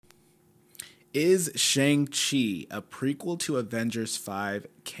Is Shang-Chi a prequel to Avengers 5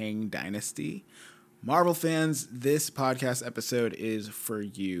 Kang Dynasty? Marvel fans, this podcast episode is for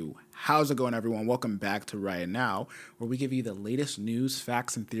you. How's it going, everyone? Welcome back to Right Now, where we give you the latest news,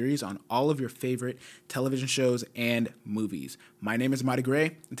 facts, and theories on all of your favorite television shows and movies. My name is Marty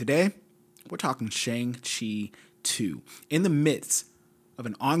Gray, and today we're talking Shang-Chi 2. In the midst of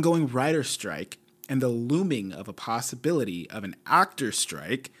an ongoing writer's strike and the looming of a possibility of an actor's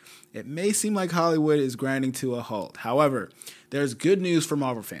strike, it may seem like Hollywood is grinding to a halt. However, there's good news for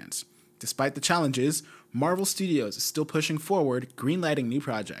Marvel fans. Despite the challenges, Marvel Studios is still pushing forward, greenlighting new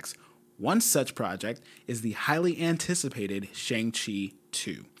projects. One such project is the highly anticipated Shang-Chi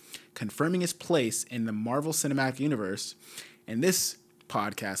 2, confirming its place in the Marvel Cinematic Universe. In this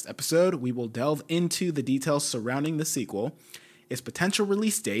podcast episode, we will delve into the details surrounding the sequel, its potential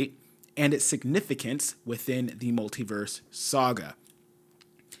release date, and its significance within the multiverse saga.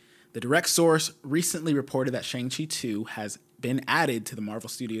 The direct source recently reported that Shang-Chi 2 has been added to the Marvel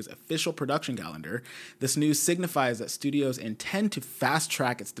Studios' official production calendar. This news signifies that studios intend to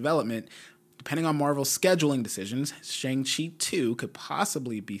fast-track its development. Depending on Marvel's scheduling decisions, Shang-Chi 2 could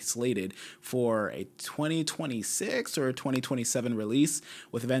possibly be slated for a 2026 or 2027 release,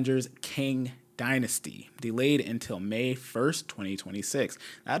 with Avengers Kang Dynasty delayed until May 1st, 2026.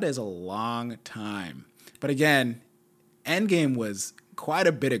 That is a long time. But again, Endgame was quite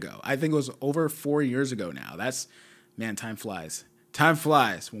a bit ago. I think it was over 4 years ago now. Man, time flies. Time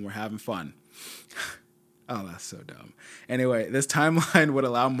flies when we're having fun. Oh, that's so dumb. Anyway, this timeline would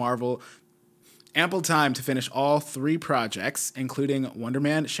allow Marvel ample time to finish all three projects, including Wonder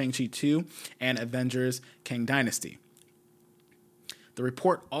Man, Shang-Chi 2, and Avengers Kang Dynasty. The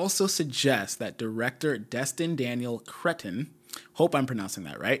report also suggests that director Destin Daniel Cretton, hope I'm pronouncing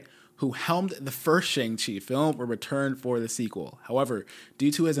that right, who helmed the first Shang-Chi film, will return for the sequel. However,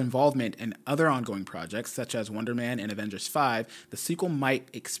 due to his involvement in other ongoing projects, such as Wonder Man and Avengers 5, the sequel might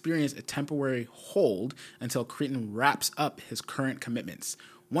experience a temporary hold until Cretton wraps up his current commitments.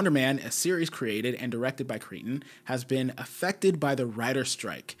 Wonder Man, a series created and directed by Cretton, has been affected by the writer's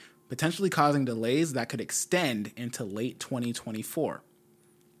strike, potentially causing delays that could extend into late 2024.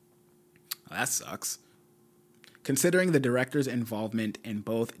 Well, that sucks. Considering the director's involvement in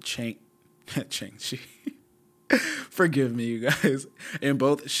both Shang-Chi, forgive me, you guys, in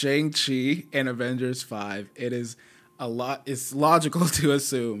both Shang-Chi and Avengers 5, it's logical to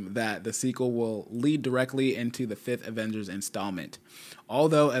assume that the sequel will lead directly into the fifth Avengers installment.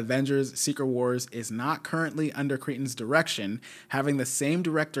 Although Avengers Secret Wars is not currently under Cretton's direction, having the same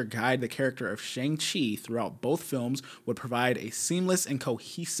director guide the character of Shang-Chi throughout both films would provide a seamless and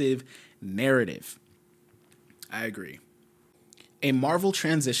cohesive narrative. I agree. A Marvel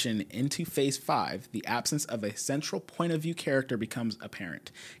transition into Phase 5, the absence of a central point of view character becomes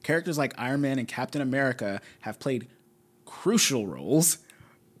apparent. Characters like Iron Man and Captain America have played crucial roles,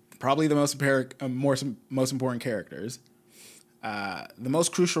 probably the most important characters, the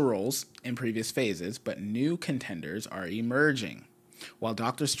most crucial roles in previous phases, but new contenders are emerging. While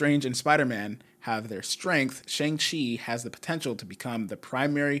Doctor Strange and Spider-Man have their strength, Shang-Chi has the potential to become the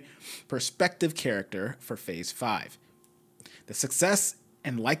primary perspective character for Phase 5. The success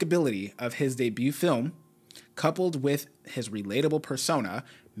and likability of his debut film, coupled with his relatable persona,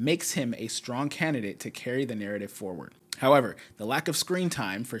 makes him a strong candidate to carry the narrative forward. However, the lack of screen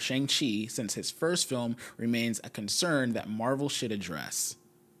time for Shang-Chi since his first film remains a concern that Marvel should address.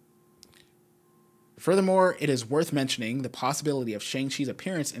 Furthermore, it is worth mentioning the possibility of Shang-Chi's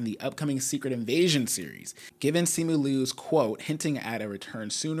appearance in the upcoming Secret Invasion series. Given Simu Liu's quote hinting at a return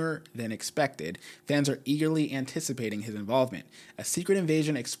sooner than expected, fans are eagerly anticipating his involvement. A Secret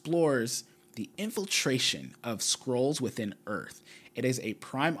Invasion explores the infiltration of Skrulls within Earth. It is a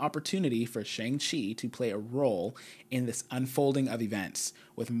prime opportunity for Shang-Chi to play a role in this unfolding of events.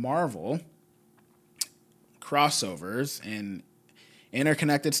 With Marvel crossovers and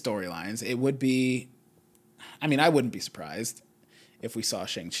interconnected storylines, I wouldn't be surprised if we saw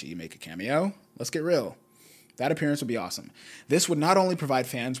Shang-Chi make a cameo. Let's get real. That appearance would be awesome. This would not only provide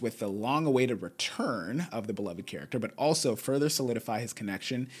fans with the long-awaited return of the beloved character, but also further solidify his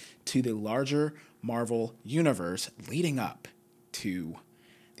connection to the larger Marvel universe leading up to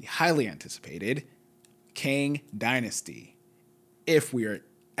the highly anticipated Kang Dynasty. If we are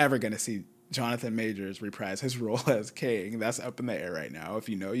ever going to see Jonathan Majors reprise his role as Kang, that's up in the air right now. If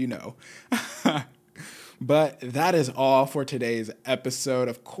you know, you know. But that is all for today's episode.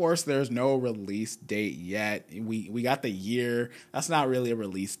 Of course, there's no release date yet. We got the year. That's not really a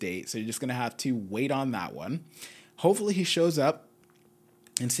release date, so you're just going to have to wait on that one. Hopefully he shows up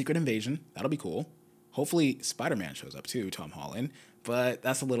in Secret Invasion. That'll be cool. Hopefully Spider-Man shows up too, Tom Holland. but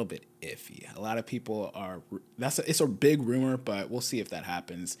that's a little bit iffy. A lot of people are, it's a big rumor, but we'll see if that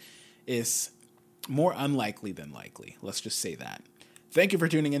happens. It's more unlikely than likely. Let's just say that. Thank you for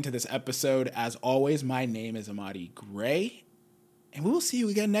tuning into this episode. As always, my name is Amadi Gray, and we will see you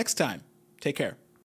again next time. Take care.